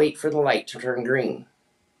 don't wait for the light to turn green.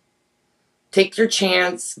 Take your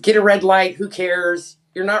chance, get a red light, who cares?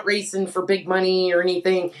 You're not racing for big money or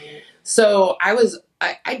anything. So I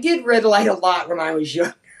did red light a lot when I was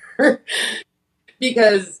younger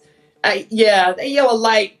because, the yellow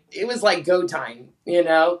light, it was like go time,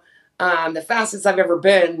 The fastest I've ever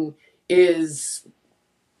been is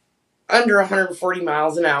under 140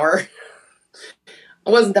 miles an hour. I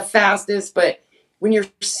wasn't the fastest, but when you're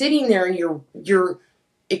sitting there and you're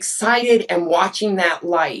excited and watching that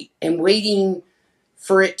light and waiting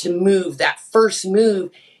for it to move, that first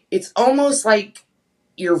move, it's almost like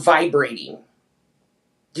you're vibrating.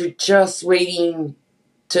 You're just waiting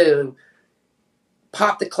to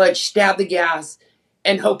pop the clutch, stab the gas,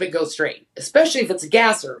 and hope it goes straight. Especially if it's a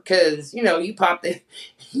gasser, because you pop the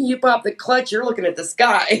clutch, you're looking at the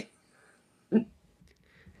sky.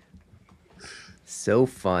 So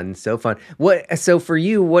fun, so fun. So for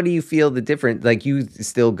you, what do you feel the difference? Like, you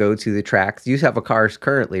still go to the tracks. You have a car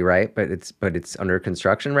currently, right? But it's under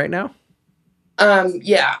construction right now.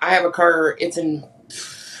 Yeah, I have a car. It's in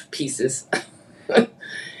pieces.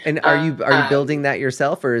 And are you building that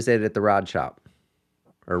yourself, or is it at the rod shop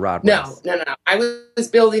or Rod West? No. I was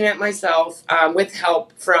building it myself with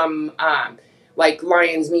help from like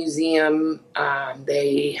Lions Museum.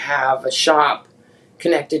 They have a shop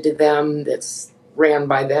connected to them that's ran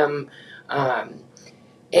by them.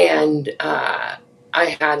 And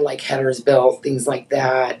I had like headers built, things like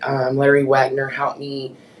that. Larry Wagner helped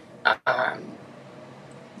me,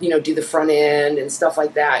 do the front end and stuff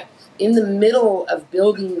like that. In the middle of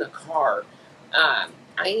building the car,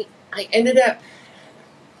 I ended up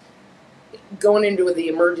going into the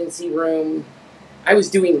emergency room. I was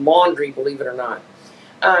doing laundry, believe it or not.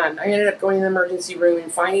 I ended up going to the emergency room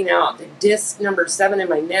and finding out that disc number 7 in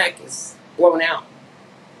my neck is blown out.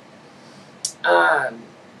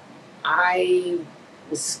 I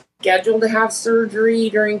was scheduled to have surgery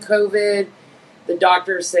during COVID. The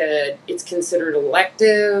doctor said it's considered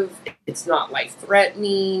elective. It's not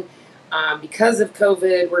life-threatening. Because of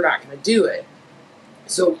COVID, we're not going to do it.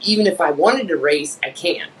 So even if I wanted to race, I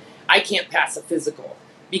can't. I can't pass a physical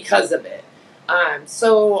because of it.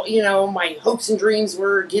 So, my hopes and dreams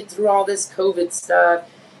were get through all this COVID stuff,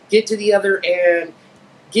 get to the other end,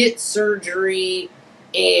 get surgery,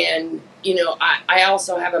 and, I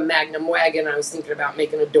also have a Magnum wagon I was thinking about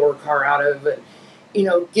making a door car out of, and,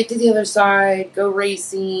 get to the other side, go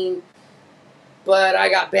racing. But I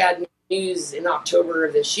got bad news in October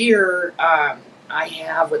of this year. I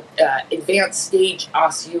have advanced stage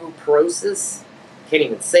osteoporosis. Can't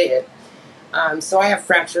even say it. So I have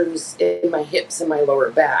fractures in my hips and my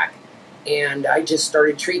lower back. And I just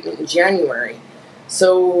started treatment in January.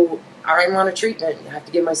 So I'm on a treatment. I have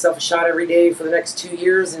to give myself a shot every day for the next 2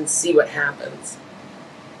 years and see what happens.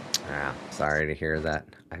 Ah, sorry to hear that.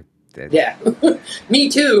 Yeah, me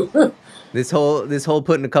too. This whole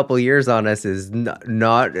putting a couple years on us is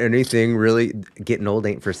not anything really. Getting old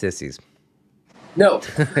ain't for sissies. No.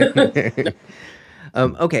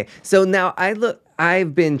 Okay, so now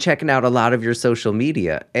I've been checking out a lot of your social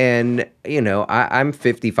media, and I'm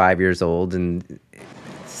 55 years old, and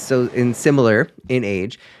so similar in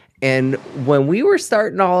age. And when we were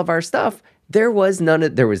starting all of our stuff, there was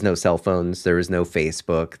no cell phones, there was no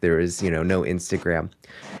Facebook, there was no Instagram.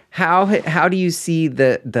 How do you see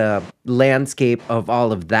the landscape of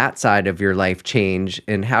all of that side of your life change,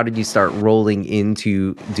 and how did you start rolling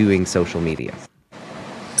into doing social media?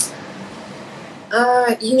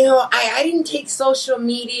 I didn't take social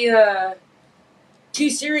media too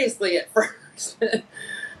seriously at first.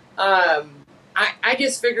 I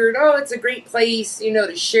just figured, oh, it's a great place,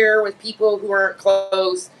 to share with people who aren't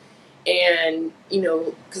close. And,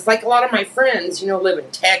 because like a lot of my friends, live in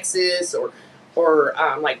Texas or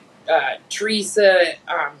Teresa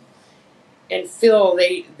and Phil,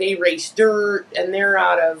 they race dirt and they're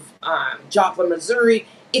out of Joplin, Missouri.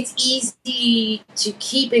 It's easy to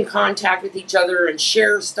keep in contact with each other and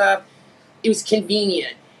share stuff. It was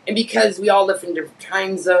convenient. And because we all live in different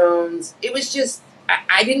time zones, it was just,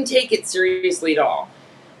 I didn't take it seriously at all.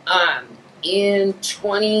 In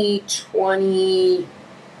 2021,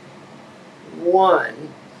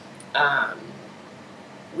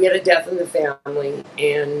 we had a death in the family,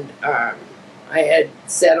 and I had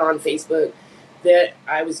said on Facebook that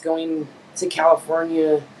I was going to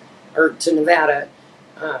California or to Nevada.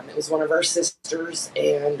 It was one of our sisters,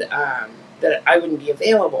 and that I wouldn't be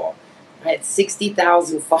available. I had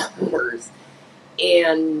 60,000 followers,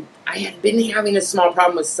 and I had been having a small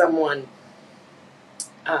problem with someone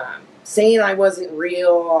saying I wasn't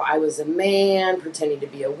real, I was a man pretending to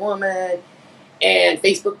be a woman, and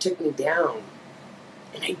Facebook took me down.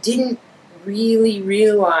 And I didn't really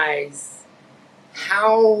realize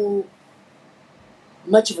how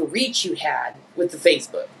much of a reach you had with the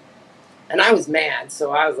Facebook. And I was mad,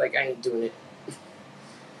 so I was like, I ain't doing it.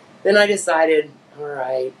 Then I decided, all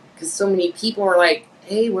right, because so many people are like,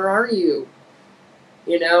 hey, where are you?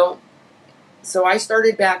 So I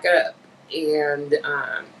started back up. And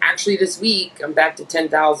actually this week, I'm back to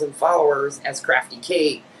 10,000 followers as Crafty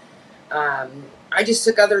Kate. I just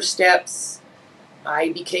took other steps.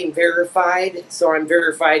 I became verified, so I'm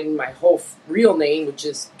verified in my whole real name, which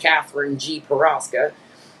is Catherine G. Paraska.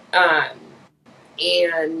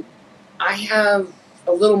 And I have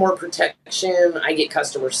a little more protection. I get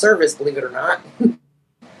customer service, believe it or not.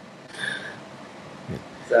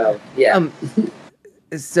 So, yeah.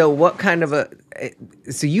 So what kind of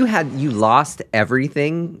so you lost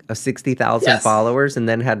everything of 60,000 Yes. followers and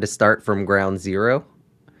then had to start from ground zero?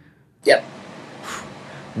 Yep.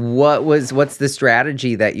 What's the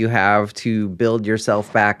strategy that you have to build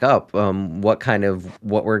yourself back up?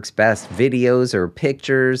 What works best? Videos or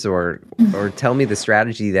pictures or tell me the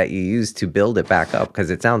strategy that you use to build it back up, because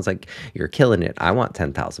it sounds like you're killing it. I want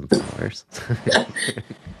 10,000 followers.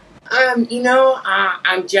 I'm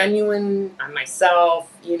genuine. I'm myself,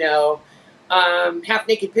 half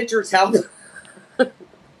naked pictures help.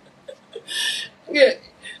 Yeah.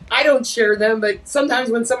 I don't share them, but sometimes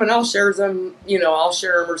when someone else shares them, I'll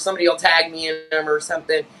share them, or somebody will tag me in them or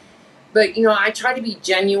something. But, I try to be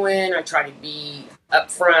genuine. I try to be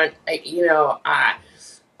upfront.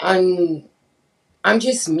 I'm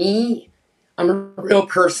just me. I'm a real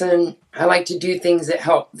person. I like to do things that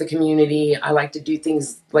help the community. I like to do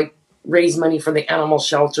things like raise money for the animal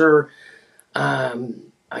shelter.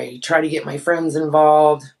 I try to get my friends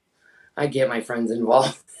involved. I get my friends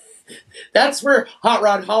involved. That's where Hot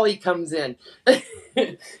Rod Holly comes in.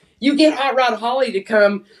 You get Hot Rod Holly to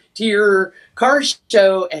come to your car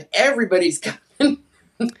show, and everybody's coming.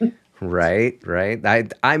 Right.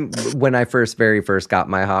 I'm when I very first got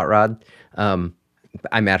my hot rod,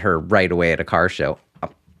 I met her right away at a car show.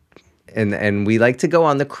 And we like to go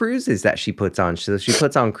on the cruises that she puts on. So she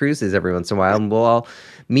puts on cruises every once in a while, and we'll all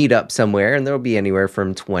meet up somewhere, and there'll be anywhere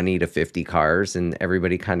from 20 to 50 cars, and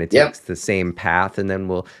everybody kind of takes the same path, and then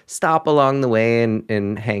we'll stop along the way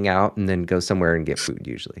and hang out, and then go somewhere and get food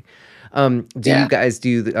usually. Do you guys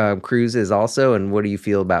do cruises also? And what do you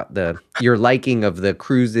feel about your liking of the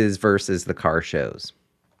cruises versus the car shows?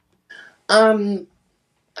 I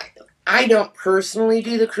don't personally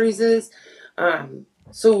do the cruises.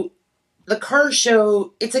 So the car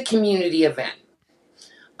show, it's a community event.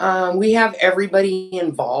 We have everybody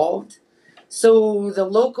involved. So the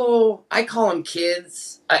local, I call them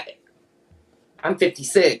kids. I'm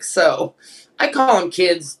 56, so I call them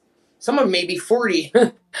kids. Some of them may be 40.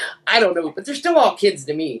 I don't know, but they're still all kids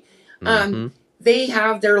to me. Mm-hmm. they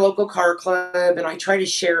have their local car club, and I try to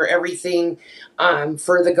share everything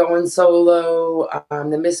for the Going Solo,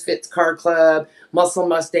 the Misfits Car Club, Muscle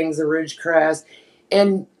Mustangs, the Ridgecrest,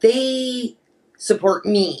 and they support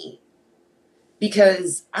me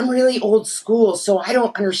because I'm really old school, so I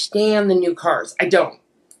don't understand the new cars. I don't.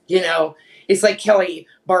 You know, it's like Kelly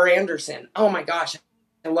Bar Anderson. Oh my gosh,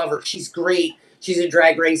 I love her. She's great. She's a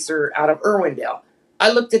drag racer out of Irwindale.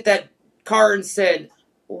 I looked at that car and said,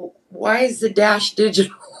 why is the dash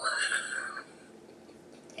digital?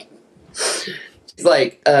 She's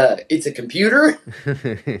like, it's a computer.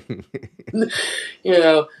 You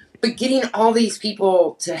know, but getting all these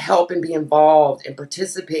people to help and be involved and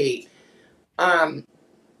participate, to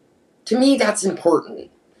me, that's important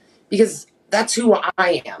because that's who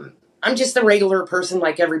I am. I'm just a regular person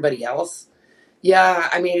like everybody else. Yeah,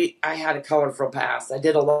 I mean, I had a colorful past. I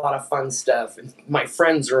did a lot of fun stuff, and my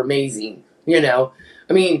friends are amazing. You know,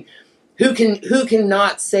 I mean, who can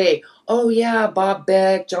not say, oh yeah, Bob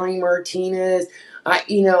Beck, Johnny Martinez, I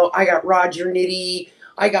got Roger Nitty,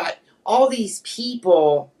 I got all these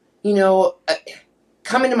people,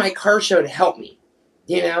 coming to my car show to help me,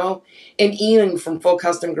 and Ian from Full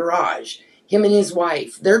Custom Garage, him and his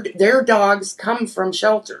wife, their dogs come from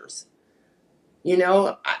shelters,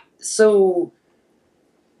 so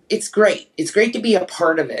it's great. It's great to be a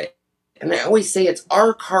part of it. And I always say it's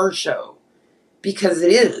our car show because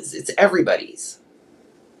it is. It's everybody's.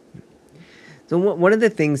 So one of the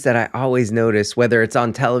things that I always notice, whether it's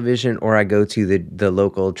on television or I go to the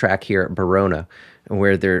local track here at Verona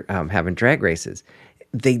where they're having drag races,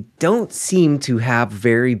 they don't seem to have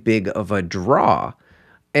very big of a draw.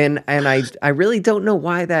 And I really don't know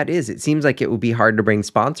why that is. It seems like it would be hard to bring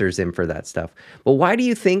sponsors in for that stuff. But why do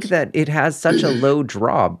you think that it has such a low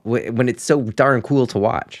draw when it's so darn cool to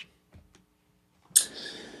watch?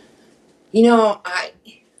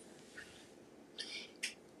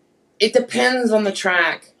 It depends on the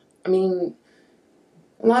track. I mean,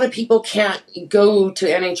 a lot of people can't go to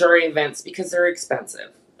NHRA events because they're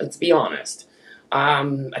expensive. Let's be honest. A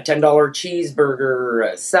 $10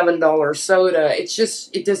 cheeseburger, a $7 soda. It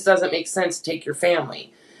just doesn't make sense to take your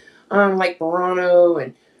family. Like Verona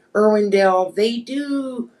and Irwindale,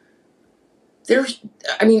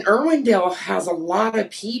 Irwindale has a lot of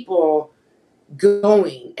people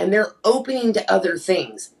going, and they're opening to other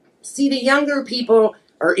things. See, the younger people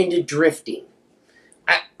are into drifting.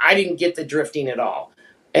 I didn't get the drifting at all.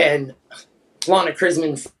 And Lana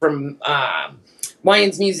Krisman from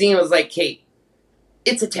Wyans Museum was like, Kate,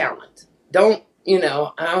 it's a talent. Don't, and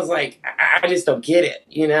I was like, I just don't get it,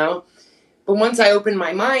 But once I opened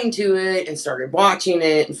my mind to it and started watching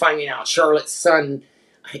it and finding out Charlotte's son,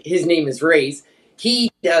 his name is Race, he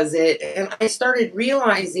does it. And I started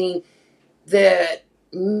realizing that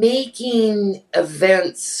making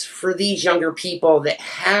events for these younger people that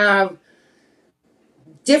have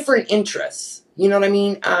different interests, you know what I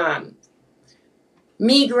mean?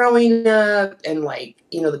 Me growing up and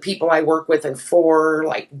the people I work with and for,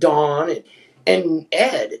 like Dawn and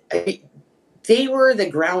Ed, they were the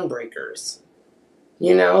groundbreakers.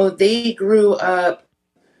 They grew up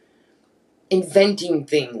inventing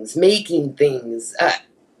things, making things.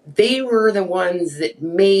 They were the ones that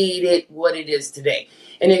made it what it is today.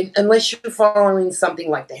 And unless you're following something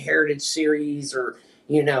like the Heritage Series or,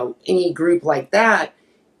 any group like that,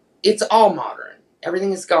 it's all modern.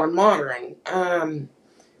 Everything has gone modern.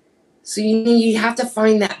 So you have to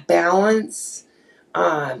find that balance.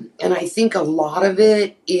 And I think a lot of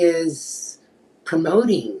it is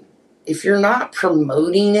promoting. If you're not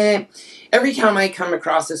promoting it, every time I come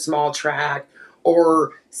across a small track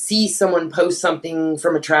or see someone post something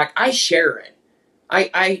from a track, I share it.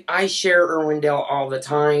 I share Irwindale all the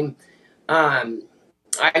time.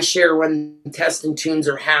 I share when test and tunes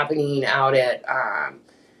are happening out at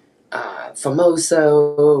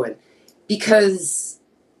Famoso, and because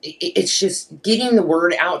it's just getting the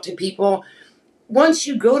word out to people. Once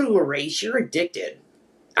you go to a race, you're addicted.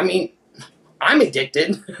 I mean, I'm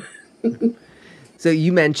addicted. So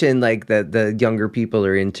you mentioned like the younger people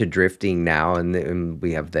are into drifting now, and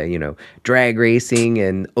we have the drag racing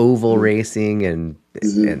and oval racing and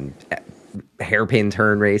hairpin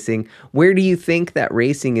turn racing. Where do you think that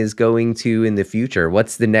racing is going to in the future?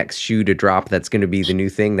 What's the next shoe to drop that's going to be the new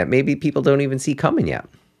thing that maybe people don't even see coming yet?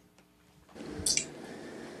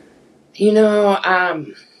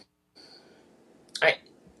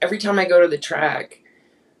 Every time I go to the track,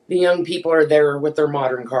 the young people are there with their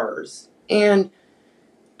modern cars. And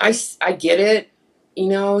I get it.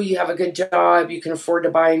 You have a good job, you can afford to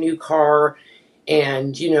buy a new car,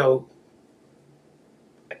 and,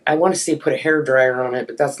 I want to say put a hair dryer on it,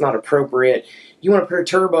 but that's not appropriate. You want to put a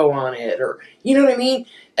turbo on it, or you know what I mean?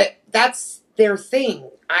 That's their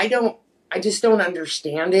thing. I just don't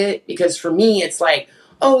understand it, because for me it's like,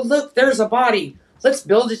 oh look, there's a body. Let's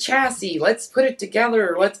build a chassis. Let's put it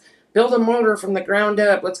together. Let's build a motor from the ground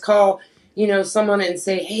up. Let's call, someone and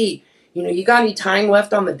say, hey, you got any time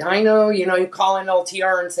left on the dyno? You call in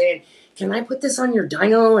LTR and saying, can I put this on your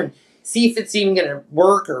dyno and see if it's even going to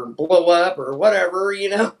work or blow up or whatever,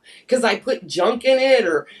 because I put junk in it,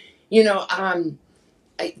 or,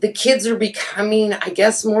 the kids are becoming, I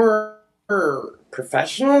guess, more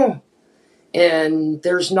professional, and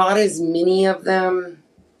there's not as many of them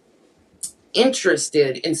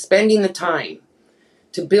interested in spending the time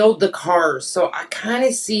to build the cars. So I kind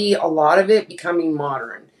of see a lot of it becoming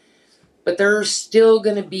modern, but there's still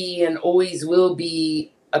going to be and always will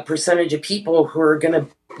be a percentage of people who are going to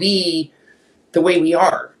be the way we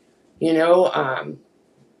are. I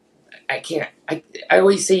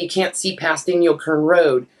always say you can't see past Daniel Kern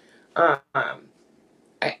Road. I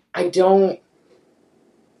don't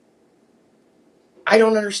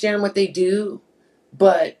understand what they do,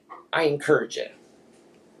 but I encourage it.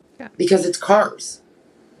 Yeah. Because it's cars.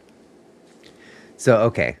 So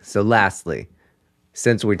lastly,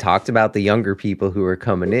 since we talked about the younger people who are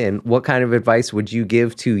coming in, what kind of advice would you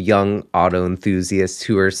give to young auto enthusiasts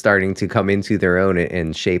who are starting to come into their own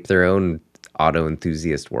and shape their own auto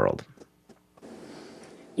enthusiast world?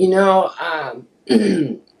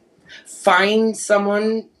 Find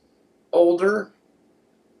someone older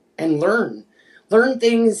and learn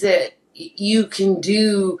things that you can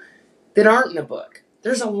do that aren't in a book.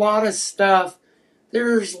 There's a lot of stuff.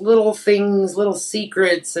 There's little things, little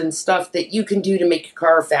secrets and stuff that you can do to make your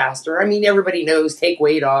car faster. I mean, everybody knows take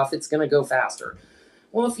weight off, it's going to go faster.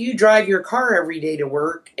 Well, if you drive your car every day to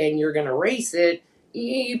work and you're going to race it,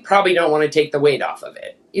 you probably don't want to take the weight off of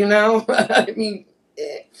it. I mean,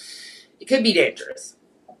 it could be dangerous.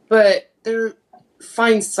 But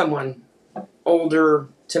find someone older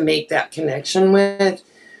to make that connection with.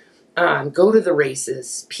 Go to the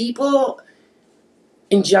races. People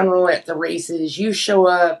in general at the races, you show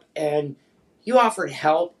up and you offer to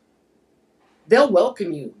help, they'll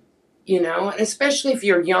welcome you, and especially if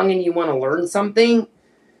you're young and you want to learn something,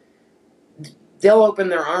 they'll open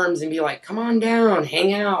their arms and be like, come on down,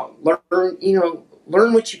 hang out, learn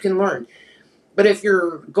what you can learn. But if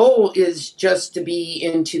your goal is just to be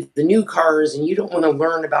into the new cars and you don't want to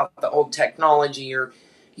learn about the old technology, or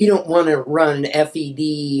you don't want to run an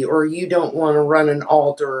FED, or you don't want to run an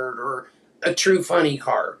altered or a true funny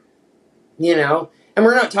car, and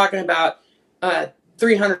we're not talking about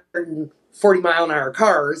 340 mile an hour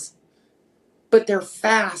cars, but they're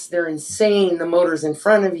fast, they're insane, the motor's in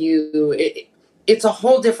front of you. It's a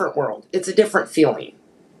whole different world. It's a different feeling.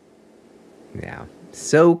 Yeah.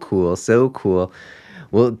 So cool.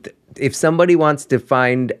 Well, if somebody wants to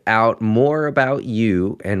find out more about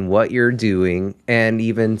you and what you're doing, and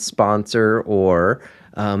even sponsor or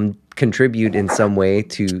contribute in some way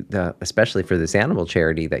to especially for this animal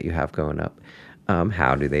charity that you have going up,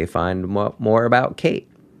 how do they find more about Kate?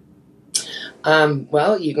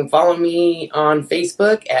 Well, you can follow me on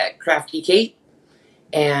Facebook at Crafty Kate,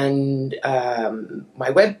 and my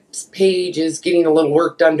web page is getting a little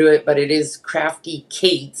work done to it, but it is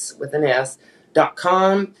craftykates with an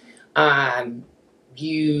S.com.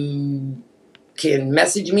 You can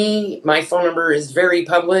message me. My phone number is very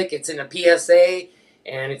public. It's in a PSA,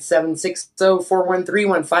 and it's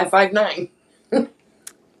 760-413-1559.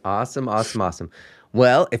 Awesome.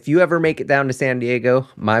 Well, if you ever make it down to San Diego,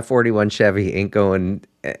 my 41 Chevy ain't going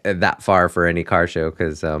that far for any car show,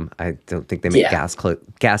 because I don't think they make gas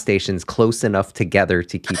stations close enough together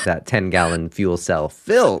to keep that 10-gallon fuel cell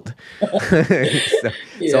filled.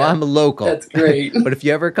 So I'm a local. That's great. But if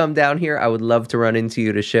you ever come down here, I would love to run into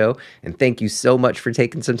you at a show. And thank you so much for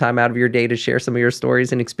taking some time out of your day to share some of your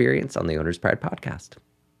stories and experience on the Owner's Pride podcast.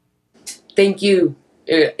 Thank you.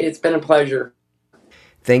 It's been a pleasure.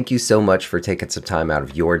 Thank you so much for taking some time out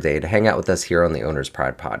of your day to hang out with us here on the Owner's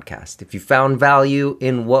Pride podcast. If you found value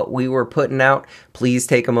in what we were putting out, please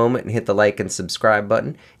take a moment and hit the like and subscribe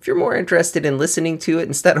button. If you're more interested in listening to it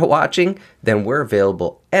instead of watching, then we're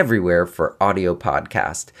available everywhere for audio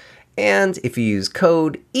podcast. And if you use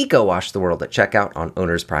code EcoWashTheWorld at checkout on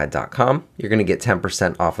ownerspride.com, you're going to get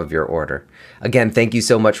 10% off of your order. Again, thank you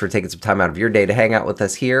so much for taking some time out of your day to hang out with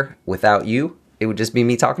us here. Without you, it would just be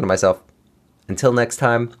me talking to myself. Until next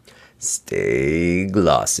time, stay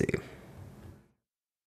glossy.